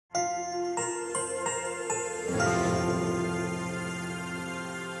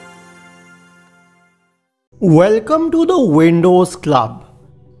Welcome to the Windows Club.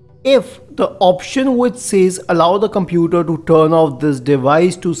 If the option which says allow the computer to turn off this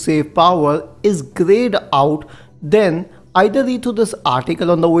device to save power is grayed out, then either read through this article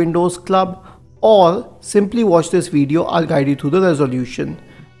on the Windows Club or simply watch this video. I'll guide you through the resolution.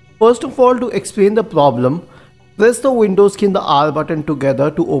 First of all, to explain the problem, press the Windows key and the R button together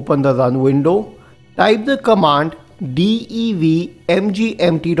to open the run window. Type the command devmgmt.msc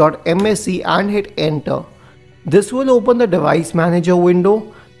and hit enter. This will open the device manager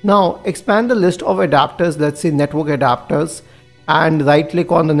window. Now expand the list of adapters, let's say network adapters, and right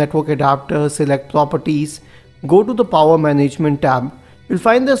click on the network adapter, select properties, go to the power management tab. You'll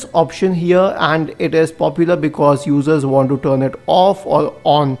find this option here and it is popular because users want to turn it off or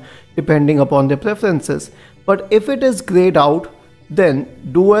on depending upon their preferences. But if it is grayed out, then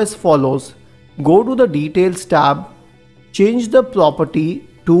do as follows. Go to the details tab, change the property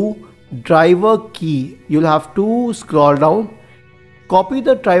to driver key. You'll have to scroll down, copy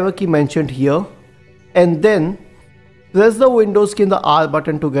the driver key mentioned here, and then press the Windows key and the R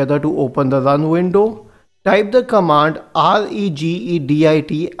button together to open the run window. Type the command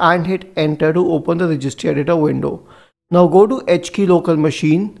regedit and hit enter to open the registry editor window. Now go to HKey local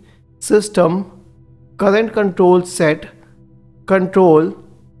machine, system, current control set, control,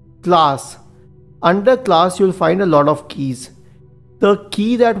 class. Under class you'll find a lot of keys. The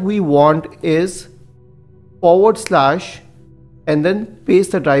key that we want is / and then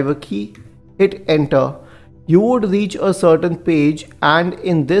paste the driver key, hit enter. You would reach a certain page, and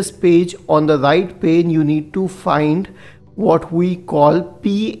in this page on the right pane you need to find what we call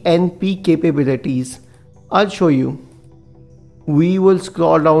PNP capabilities. I'll show you. We will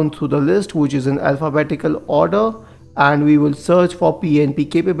scroll down through the list which is in alphabetical order and we will search for PNP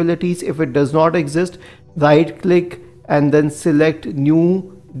capabilities. If it does not exist, right click and then select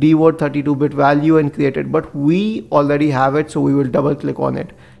new dword 32-bit value and create it, but we already have it, so we will double click on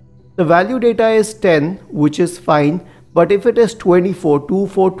it. The value data is 10, which is fine, but if it is 24,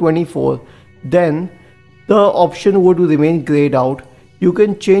 then the option would remain grayed out. You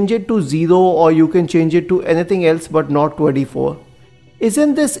can change it to 0 or you can change it to anything else but not 24.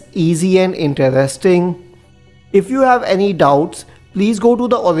 Isn't this easy and interesting? If you have any doubts, please go to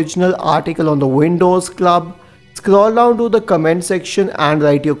the original article on the Windows Club. Scroll down to the comment section and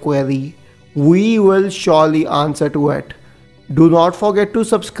write your query. We will surely answer to it. Do not forget to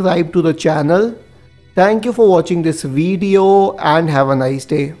subscribe to the channel. Thank you for watching this video and have a nice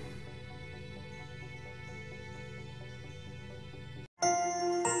day.